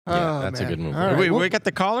Yeah, Oh, that's a man. good move. All right, we, well- we got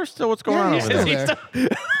the caller still? What's going on Yeah, over he's there? still there.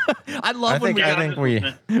 I love when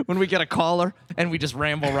when we get a caller and we just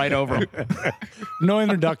ramble right over him. No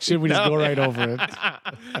introduction. We just go right over it.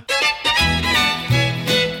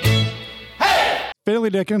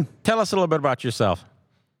 Fiddly Dickin. Tell us a little bit about yourself.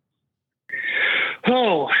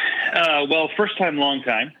 Oh, well, first time, long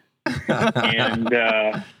time. And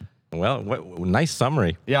Well, nice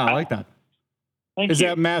summary. Yeah, I like that. thank Is you.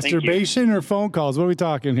 that Thank you. masturbation or phone calls? What are we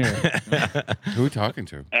talking here? Who are we talking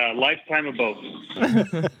to? Lifetime of both.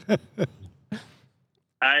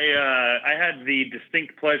 I had the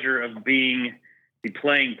distinct pleasure of being the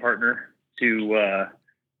playing partner to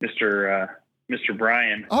Mr.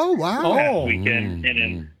 Brian Oh, wow. last weekend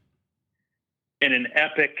in an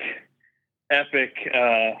epic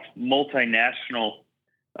multinational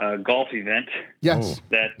golf event Yes.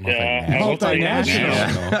 that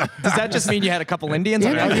Multinational. Does that just mean you had a couple Indians?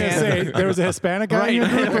 Yeah, on I was your going to hand? say, there was a Hispanic guy in your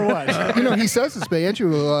group or what? You know, he says this, but Andrew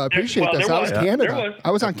will appreciate Well, this. there I was was. Canada. There was.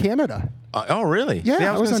 I was on Canada. Oh, really? Yeah, See,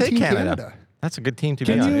 I was gonna on say Team Canada. Canada. That's a good team to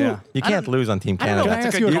be Can on. you- Yeah. You can't lose on Team I don't know Canada. if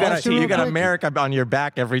that's Can I ask you a You question got real quick? America on your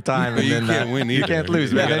back every time, and You then can't win you either. can't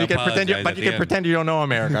lose. You But then gotta you can pretend, apologize at the end. pretend you don't know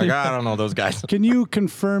America. Like, I don't know those guys. Can you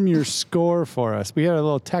confirm your score for us? We had a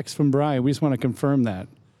little text from Brian. We just want to confirm that.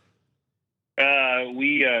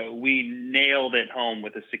 we nailed it home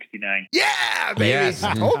with a 69. Yeah, baby. Yes.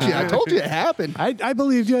 I told you it happened. I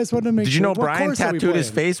believed you. I just wanted to make Did sure. you know What Brian course are we tattooed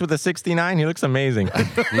his playing? face with a 69? He looks amazing.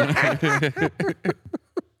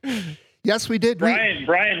 Yes, we did.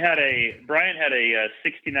 Brian had a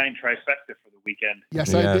 69 trifecta for the weekend.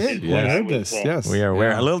 Yes, Yes. I did. Yeah. I I heard was, this. uh, Yes. We are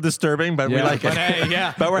aware. A little disturbing, but we Yeah, like it. but hey,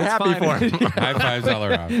 yeah, But we're it's happy fine. for him. High fives all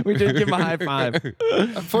around. We did give him a high five.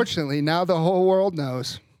 Unfortunately, now the whole world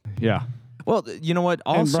knows. Yeah. Well, you know what?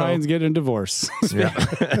 And Also, Brian's getting a divorce.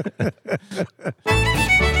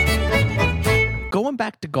 going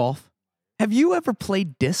back to golf, have you ever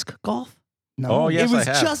played disc golf? No. Oh, yes, it was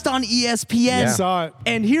I have. just on ESPN. Saw it.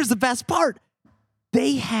 And here's the best part.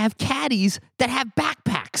 They have caddies that have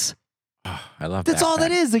backpacks. I love That's all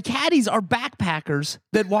that backpack. is. The caddies are backpackers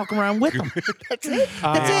that walk around with them. That's it.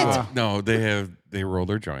 That's it. No, they roll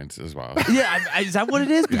their joints as well. Yeah, is that what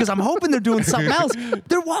it is? Because I'm hoping they're doing something else.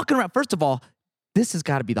 They're walking around. First of all, this has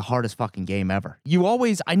got to be the hardest fucking game ever.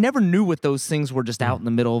 I never knew what those things were just out in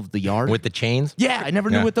the middle of the yard. With the chains? Yeah, I never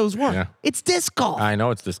knew Yeah. what those were. Yeah. It's disc golf. I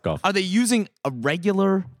know it's disc golf. Are they using a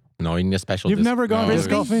regular? No, you need a special You've disc. never gone No, disc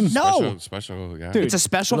Frisbee? golfing? No. Special, yeah. Dude, It's a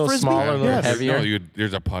special A little frisbee. smaller, a little Yes. heavier. No,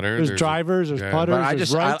 there's a putter. There's drivers, there's putters, But I there's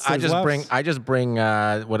just, rights, I there's lefts. just bring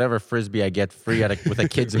whatever frisbee I get free with the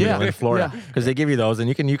kids in, Yeah. in Florida Yeah. because they give you those and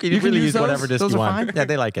you can really use use whatever those? disc Those you are want. fine? Yeah,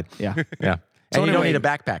 they like it. Yeah. Yeah, So and you don't anyway- need a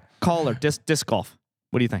backpack. Caller, disc golf.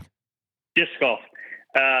 What do you think? Disc golf,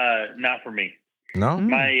 not for me. No,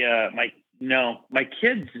 My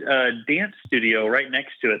kids' dance studio right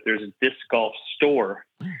next to it. There's a disc golf store,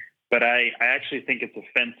 but I actually think it's a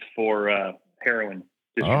fence for heroin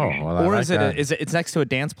distribution. well, I Or like is it? that. It's next to a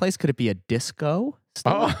dance place? Could it be a disco?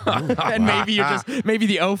 store? Oh. And maybe maybe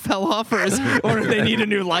the O fell off, or they need a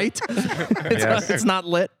new light. Yes. It's not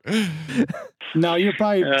lit. No, you're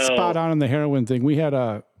probably Oh. spot on the heroin thing.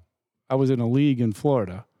 I was in a league in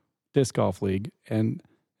Florida, disc golf league, and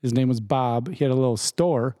his name was Bob. He had a little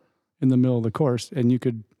store in the middle of the course, and you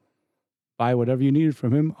could buy whatever you needed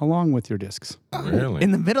from him along with your discs. Really?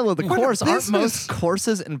 In the middle of the What a course, aren't business. most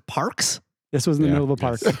courses and parks? This was in the middle of a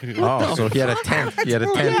park. Oh, so he had a tent. He had a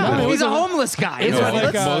tent. Yeah, it was he's a a- homeless guy. It's It's like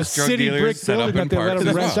like, a most drug city brick dealers set up building in that they let parks them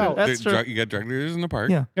as rent well. out. That's true. You got drug dealers in the park.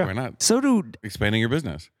 Yeah. Yeah. Why not? so do Expanding your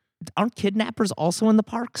business. aren't kidnappers also in the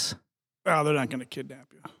parks? Oh, they're not going to kidnap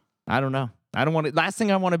you. I don't know. I don't want to. Last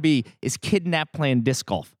thing I want to be is kidnapped playing disc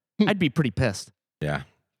golf. I'd be pretty pissed. Yeah.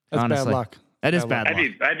 That's Honestly. bad luck. That is Bad bad luck.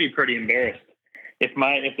 I'd be pretty embarrassed if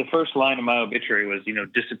the first line of my obituary was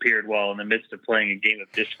disappeared while in the midst of playing a game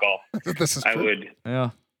of disc golf. This is I true. would.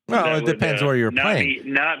 Yeah. Well, that it depends where you're not playing.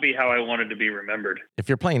 Not be how I wanted to be remembered. If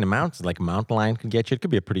you're playing the mountains, like a mountain lion could get you, it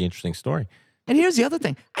could be a pretty interesting story. And here's the other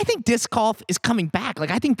thing. I think disc golf is coming back.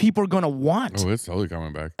 Like I think people are going to want. Oh, it's totally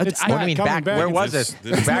coming back. It's I- What not do you mean coming back? back. Where It's was just-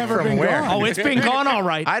 it? it's Back never from been where? gone. Oh, it's been gone all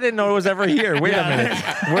right. I didn't know it was ever here. Wait a minute.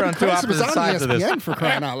 We're on two It was opposite on sides of this. ESPN for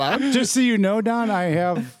crying out loud. Just so you know, Don, I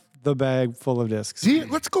have the bag full of discs. See,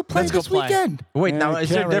 let's go play Let's go this play. weekend. Wait, Yeah, now I is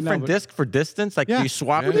there can't a right now, different but- disc for distance? Like Yeah. do you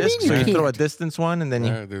swap What do you discs? mean So you you throw a can't? distance one and then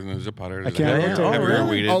you. There's a putter. I can't rotate. Oh, Everywhere really?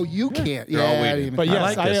 weighted. Oh, you can't. They're all Yeah, weighted. But I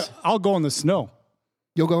yes, like this. I'll go in the snow.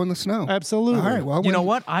 you'll go in the snow. Absolutely. All right. Well, You know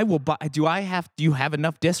what? I will buy. Do you have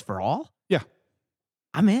enough discs for all? Yeah.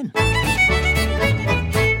 I'm in.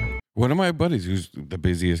 One of my buddies, who's the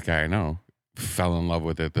busiest guy I know, fell in love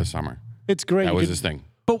with it this summer. It's great. That You was could- his thing.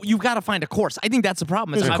 But you've got to find a course. I think that's the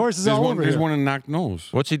problem. There's courses all over There's here. one in Knock Nose.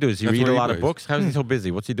 What's he do? Does he That's read where a he lot of plays. books? How's he so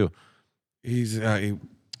busy? What's he do? He's he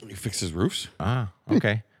fixes roofs. Ah,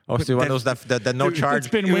 okay. Oh, so one of those that no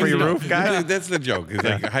charge been free windy. roof guy? That's the joke. He's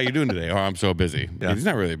like, "How you doing today?" "Oh, I'm so busy." Yeah. He's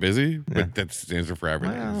not really busy, but that's the answer for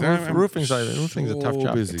everything. Well, roofing's a tough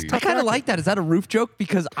job. Busy. I kind of like that. Is that a roof joke?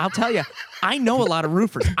 Because I'll tell you, I know a lot of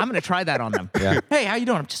roofers. I'm going to try that on them. Yeah. Hey, how you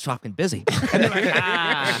doing? I'm just fucking busy. And they're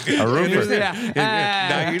like, A roofer. Yeah.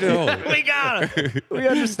 Now you know. We got it. We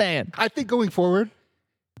understand. I think going forward,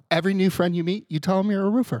 every new friend you meet, you tell them you're a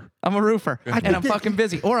roofer. I'm a roofer, and I'm think- fucking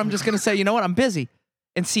busy. Or I'm just going to say, you know what? I'm busy.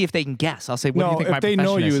 And see if they can guess. I'll say, what do you No, think my if they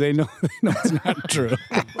know profession you, is? they know it's not true.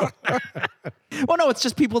 Well, no, it's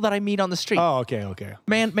just people that I meet on the street. Oh, okay, okay.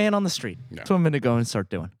 Man on the street. That's what I'm going to go and start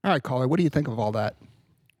doing. All right, caller, what do you think of all that?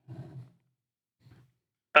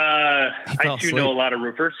 I fell too asleep. know a lot of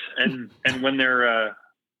roofers, and when they're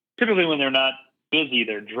typically when they're not busy,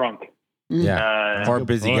 they're drunk. Yeah. Or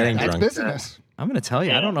busy boy. getting That's drunk. business. I'm going to tell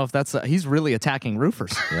you, I don't know if that's he's really attacking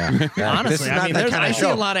roofers. Yeah. Yeah. Honestly, This is I not mean, that there's- kind I of see a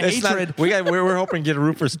show. lot of It's not- hatred. we're hoping to get a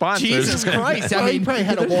roofer sponsor. Jesus Christ. Well, I he mean, probably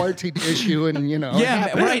had a warranty issue, and you know.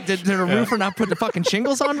 yeah, right. Did a roofer not put the fucking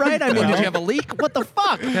shingles on right? I mean, did you have a leak? What the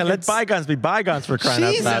fuck? Yeah, let bygones be bygones for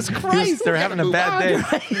crying Jesus out loud. Christ. They're having a bad day.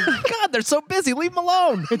 God, they're so busy. Leave them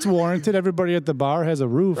alone. It's warranted. Everybody at the bar has a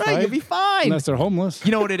roof, Right, right? you'll be fine. Unless they're homeless.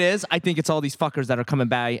 You know what it is? I think it's all these fuckers that are coming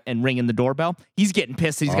by and ringing the doorbell. He's getting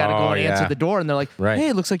pissed. He's got to go Oh, and answer yeah. the door, and they're like, Right. "Hey,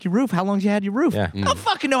 it looks like your roof. How long have you had your roof?" Yeah. I don't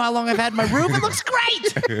fucking know how long I've had my roof. It looks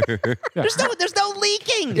great. There's no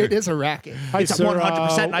leaking. It is a racket. Hi, It's sir,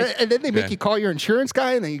 100%. And then they make you call your insurance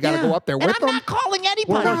guy, and then you got to go up there and with I'm them. not calling we're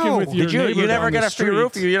anybody. working with your Did you? neighbor You never down got the a free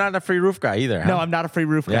roof. street. You're not a free roof guy either. Huh? No, I'm not a free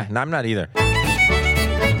roof guy. Yeah, no, I'm not either.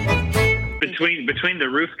 Between the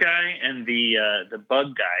roof guy and the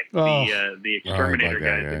bug guy, Oh. the exterminator bug guy,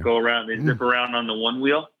 guys yeah. that go around, they zip around on the one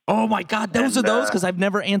wheel. Oh my God, those And, are those because I've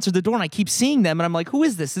never answered the door and I keep seeing them and I'm like, who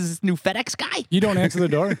is this? Is this new FedEx guy? You don't answer the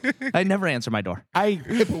door? I never answer my door. I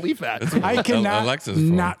can't believe that. I cannot Alexa's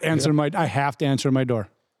phone. not answer I have to answer my door.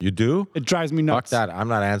 You do? It drives me Fuck nuts. that. I'm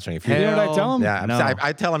not answering. If you, You know what I tell him? yeah, No.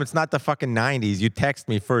 I tell him it's not the fucking 90s. You text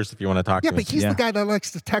me first if you want to talk Yeah, to me. but he's Yeah. the guy that likes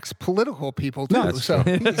to text political people too. No, that's so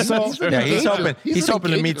So yeah, he's hoping He's to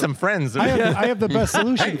meet engaged. some friends. I have the best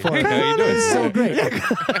solution for it. How you doing? It's so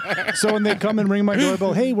great. So when they come and ring my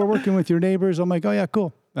doorbell, hey, we're working with your neighbors. I'm like, oh yeah,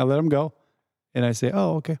 cool. I let them go. And I say,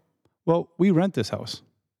 oh, okay. Well, we rent this house.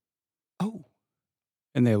 Oh,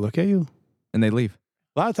 And they look at you. And they leave.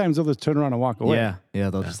 A lot of times they'll just turn around and walk away. Yeah,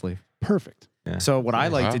 they'll just leave. Perfect. So what I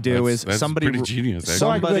like Wow, to do that's- is that's somebody pretty genius. Actually. So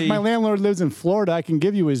Somebody- like my landlord lives in Florida. I can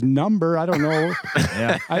give you his number. I don't know.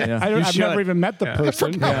 Yeah, I've never even met the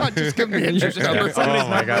person. just give me his number. Oh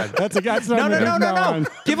my God. That's a guy's No. number.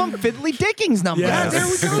 Give him Fiddly Dicking's number. Yes. There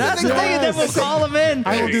we go. That's the thing, and then we'll call him in.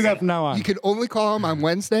 I will do that from now on. You can only call him on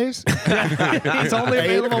Wednesdays. He's only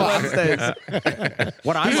available Wednesdays.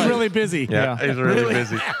 What I He's like, really busy. Yeah, he's really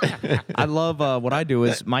busy. I love what I do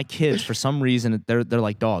is my kids for some reason they're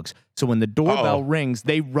like dogs. So when the doorbell Uh-oh. rings,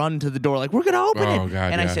 they run to the door like we're gonna open Oh, it.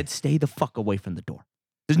 God, and I yeah. said, stay the fuck away from the door.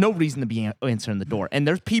 There's no reason to be answering the door. And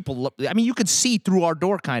there's people. I mean, you could see through our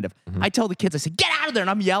door kind of. I tell the kids, I say, get out of there, and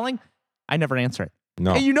I'm yelling. I never answer it.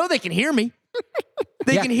 No. And you know they can hear me.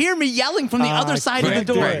 They can hear me yelling from the other side of the can't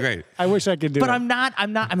do door. it. Great. I wish I could do But it. I'm not.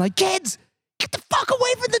 I'm like, kids, get the fuck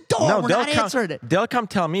away from the door. No, We're not answering it. they'll come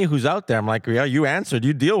tell me who's out there. I'm like, yeah, you answered.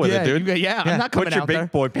 You deal with Yeah, it, dude. I'm not coming Put your out big there.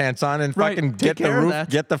 boy pants on and Right, fucking take get the care of roof, that.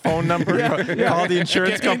 get the phone number, call the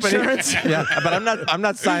insurance Get company. insurance. Yeah, but I'm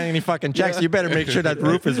not signing any fucking checks. You better make sure that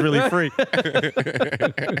roof is really free.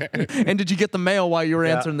 And did you get the mail while you were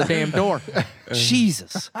answering the damn door?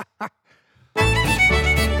 Jesus.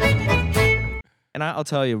 And I'll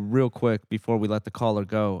tell you real quick before we let the caller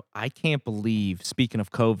go, I can't believe, speaking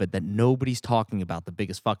of COVID, that nobody's talking about the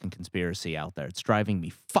biggest fucking conspiracy out there. It's driving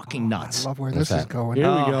me fucking nuts. I love where this is going. Here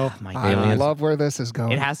we Oh, go. my I God. love where this is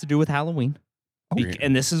going. It has to do with Halloween.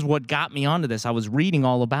 And this is what got me onto this. I was reading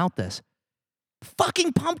all about this.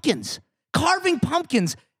 Fucking pumpkins. Carving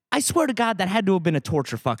pumpkins. I swear to God, that had to have been a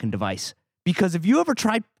torture fucking device. Because if you ever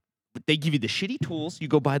tried, they give you the shitty tools. You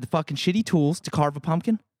go buy the fucking shitty tools to carve a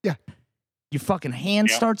pumpkin. Yeah. Your fucking hand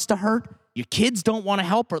starts to hurt. Your kids don't want to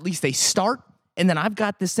help, or at least they start. And then I've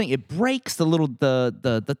got this thing. It breaks.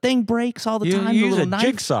 The thing breaks all the You time. The use little a knife.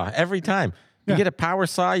 jigsaw every time. You Yeah. get a power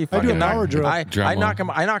saw. You I do fucking a power drill. I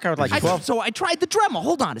knock out like 12. So I tried the Dremel.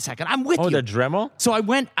 Hold on a second. I'm with Oh, you. the Dremel. So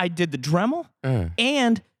I did the Dremel,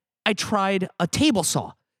 and I tried a table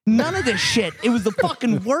saw. None of this shit. It was the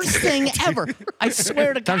fucking worst thing ever. I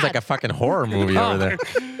swear to God. Sounds like a fucking horror movie over there.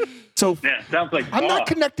 So Yeah, sounds like I'm not Bob.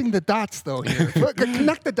 connecting the dots though here.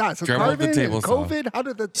 Connect the dots. So Drum up the Carvin table and saw. COVID. How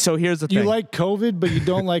did the so here's the thing. You like COVID, but you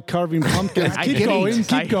don't like carving pumpkins. I Keep hate going. it.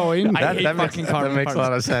 Keep going. I hate That makes, fucking that carving makes a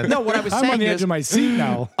lot of sense. No, what I was I'm on saying the edge is, of my seat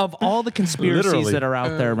now. of all the conspiracies Literally. that are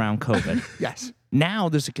out there around COVID, yes? now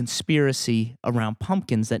there's a conspiracy around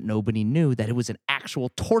pumpkins that nobody knew that it was an actual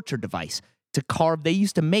torture device to carve. They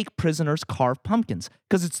used to make prisoners carve pumpkins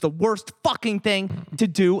because it's the worst fucking thing to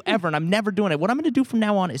do ever, and I'm never doing it. What I'm going to do from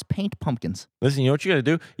now on is paint pumpkins. Listen, you know what you got to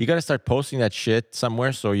do? You got to start posting that shit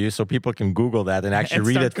somewhere so people can Google that and actually And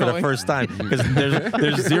read start it for the going. first time because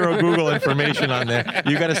there's zero Google information on there.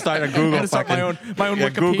 You got to start a Google gotta start fucking my own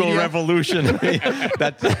Google Wikipedia. revolution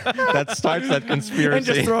that starts that conspiracy. And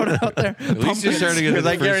just throw it out there. At least you're starting at Because the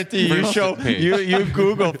I first- guarantee you first show page. you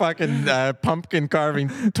Google fucking pumpkin carving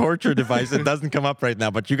torture device. It doesn't come up right now,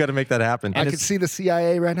 but you got to make that happen. I can see the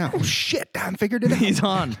CIA right now. Oh shit! Don figured it out. He's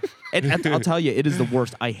on. And I'll tell you, it is the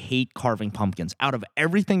worst. I hate carving pumpkins. Out of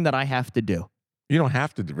everything that I have to do, You don't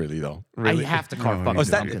have to really though. Really. I have to carve No, fucking Oh, is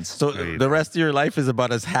that, pumpkins. so the rest of your life is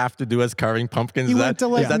about as have to do as carving pumpkins. You Is went that,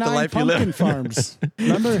 to like is that the 9 life you pumpkin live? farms.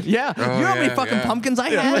 Remember? Yeah. Oh, you know how many yeah, fucking yeah. pumpkins I I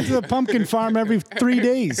went had? to the pumpkin farm every 3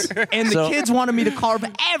 days. And the So- kids wanted me to carve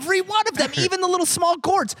every one of them, even the little small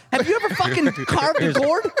gourds. Have you ever fucking carved a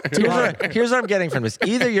gourd? Here's what I'm getting from this.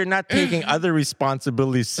 Either you're not taking other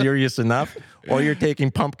responsibilities serious enough, or you're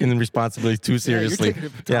taking pumpkin responsibilities too you're seriously. taking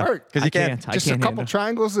it to heart. because I you can't. can't. I Just a can't couple handle.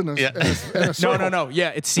 triangles and a, and a No, circle. no. Yeah,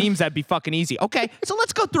 it seems that'd be fucking easy. Okay, so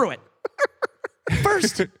let's go through it.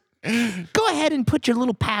 First, go ahead and put your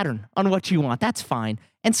little pattern on what you want. That's fine.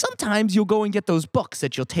 And sometimes you'll go and get those books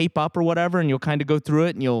that you'll tape up or whatever, and you'll kind of go through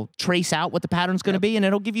it and you'll trace out what the pattern's going to be, and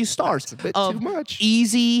it'll give you stars. That's a bit of too much.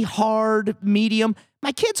 Easy, hard, medium.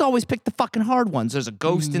 My kids always pick the fucking hard ones. There's a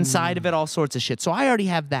ghost inside of it, all sorts of shit. So I already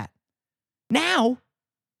have that. Now,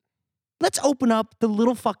 let's open up the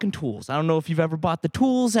little fucking tools. I don't know if you've ever bought the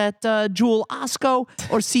tools at Jewel Osco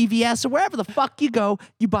or CVS or wherever the fuck you go,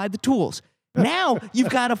 you buy the tools. Now you've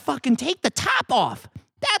got to fucking take the top off.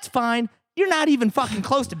 That's fine. You're not even fucking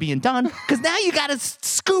close to being done because now you got to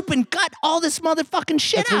scoop and gut all this motherfucking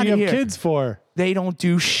shit That's what out you of have here. kids for. They don't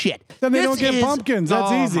do shit. Then they This don't get is- pumpkins.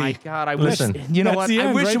 That's oh easy. my God, I Listen, wish. You know that's what? the I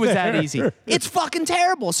end wish right it was that there. easy. It's fucking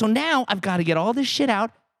terrible. So now I've got to get all this shit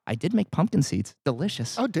out. I did make pumpkin seeds.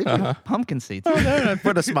 Delicious. Oh, did you? Pumpkin seeds.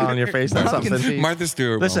 Put a smile on your face. That's Pumpkin something. seeds. Martha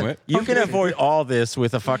Stewart Listen, moment. you can avoid all this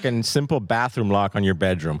with a fucking simple bathroom lock on your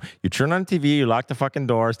bedroom. You turn on TV, you lock the fucking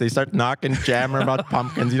doors, they start knocking, jammering about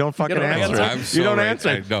pumpkins. You don't fucking don't answer answer. it. I'm you so don't right. answer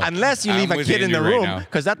it. I know. Unless you I'm leave a with kid in the Andy right room, now.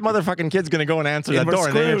 because that motherfucking kid's going to go and answer that we're door,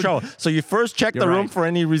 and then you're in screwed. trouble. So you first check You're the room right. for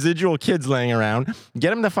any residual kids laying around, get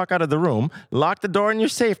them the fuck out of the room, lock the door, and you're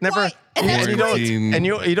safe. Never. Why? And that's you don't, great. and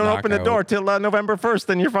you don't open the Knockout. door till November 1st,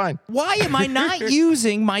 then you're fine. Why am I not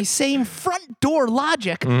using my same front door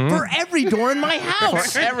logic for every door in my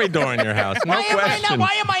house? For every door in your house. No Why am I question. not?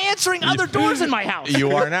 Why am I answering other doors in my house?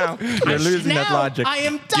 You are now. You're losing that Now logic. I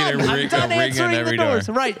am Get done. a I'm ring- done a ring on answering the every doors.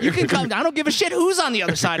 door. Right. You can come. I don't give a shit who's on the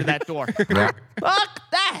other side of that door. Fuck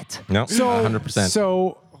that. No, So 100%.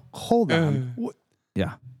 So hold on.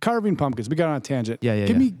 Yeah. Carving pumpkins. We got on a tangent. Yeah.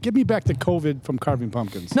 Give me back to COVID from carving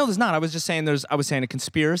pumpkins. No, there's not. I was just saying I was saying a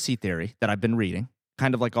conspiracy theory that I've been reading.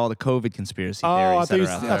 Kind of like all the COVID conspiracy Oh, theories I that are out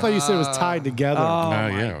thought, there. I thought you said it was tied together. Oh, my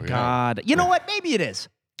yeah. God. You know what? Maybe it is.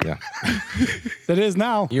 yeah. It is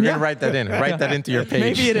now. You're Yeah. going to write that in. Write that into your page.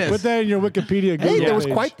 Maybe it is. Put that in your Wikipedia. Hey, Google there was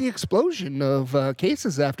page. quite the explosion of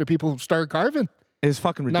cases after people started carving. It's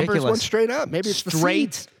fucking Numbers went ridiculous. straight up. Maybe it's the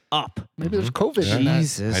Straight seeds. up. Maybe there's COVID in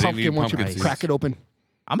Jesus. that I didn't pumpkin eat once you pumpkin seeds. crack it open.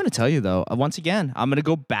 I'm going to tell you, though, once again, I'm going to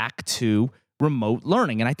go back to remote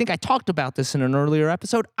learning. And I think I talked about this in an earlier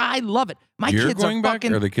episode. I love it. My You're kids going are back,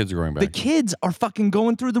 fucking. or the kids are going back? The kids are fucking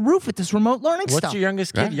going through the roof with this remote learning What's stuff. your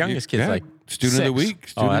youngest kid? Youngest kid's like student of the 6. week.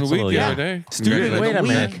 Student that's of the a week little the young. other day. Student of the Wait a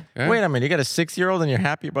week. minute. Yeah. Wait a minute. You got a 6-year-old and you're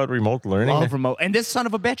happy about remote learning? Love remote. And this son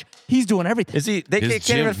of a bitch, he's doing everything. Is he? They His can't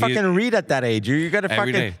gym, even he- fucking read at that age. You got to Every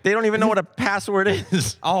fucking. day. They don't even know what a password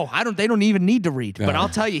is. Oh, they don't even need to read. But No. I'll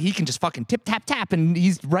tell you, he can just fucking tip, tap, tap, and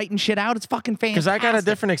he's writing shit out. It's fucking fantastic. Because I got a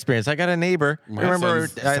different experience. I got a neighbor. My Remember?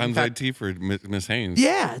 son's IT for Miss Haynes.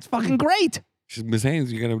 Yeah, it's fucking great. She's Miss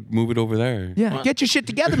Haynes. You got to move it over there. Yeah, get your shit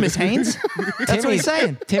together, Miss Haynes. That's what he's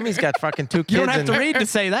saying. Timmy's got fucking 2 kids. You don't have and to read to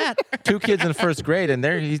say that. 2 kids in first grade, and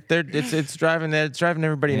it's driving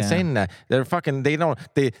everybody Yeah. insane. In that they're fucking. They don't.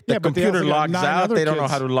 The Yeah, but they computer also got logs 9 out. other They don't know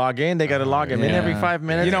kids. how to log in. They got to log them in every 5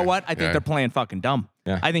 minutes. You know what? I think Yeah. they're playing fucking dumb.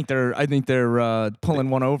 Yeah. I think they're pulling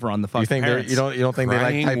one over on the fucking You think parents. you don't think they like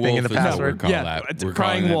Crying typing in the wolf is what password? we're calling Yeah, that. it's We're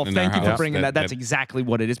crying calling that wolf. in Thank our you for house. bringing that. That's exactly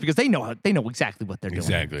what it is because they know exactly what they're doing.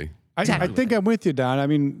 Exactly. Exactly. I think I'm with you, Don. I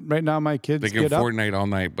mean, right now my kids They can get up, Fortnite all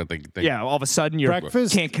night, but they Yeah, all of a sudden you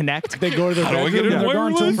Breakfast. can't connect. they go to their How do I bedroom, get and it they're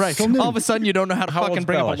gone till, wireless? till noon. All of a sudden you don't know how to How fucking old's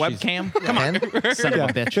bring up a Bella? She's webcam. Come on, 10? son of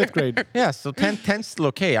a bitch. Fifth grade. Yeah, so 10's still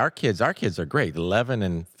okay. Our kids are great. 11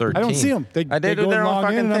 and 13. I don't see them. They They go do their own log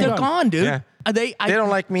fucking in and I'm thing. They're done. gone, dude. Yeah. They don't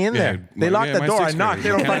like me in there. They lock the my door. I sixth knock. They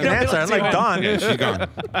don't grader. fucking answer. I'm like, Dawn. Yeah, she's gone.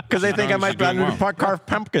 Because they think I might be She's doing under well. carve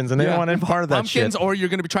pumpkins and they don't want any part of that pumpkins, shit. or you're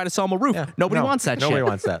going to be trying to sell them a roof. Yeah. Nobody No, wants that shit. Nobody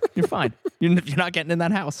wants that. You're fine. You're not getting in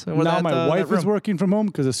that house. Or Now that, my wife that is room. working from home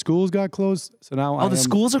because the schools got closed. So now Oh, the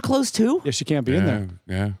schools are closed too? Yeah, she can't be in there.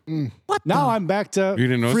 Yeah. What Now the? I'm back to You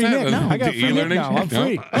didn't know free that? Nick. No. I got The free Nick e-learning? now. I'm No.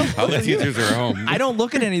 free. All the teachers are home. I don't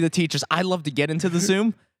look at any of the teachers. I love to get into the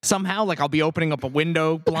Zoom somehow. Like I'll be opening up a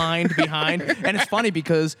window blind behind. And it's funny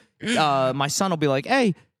because my son will be like,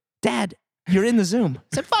 hey, Dad, you're in the Zoom.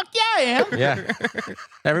 I said, fuck yeah, I am. Yeah.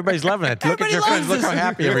 Everybody's loving it. Look at Everybody your friends. loves Look how this.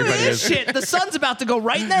 happy Look at everybody this is. shit. The sun's about to go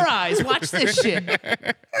right in their eyes. Watch this shit.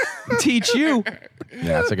 Teach you.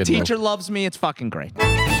 Yeah, it's a good move. Teacher loves me. It's fucking great.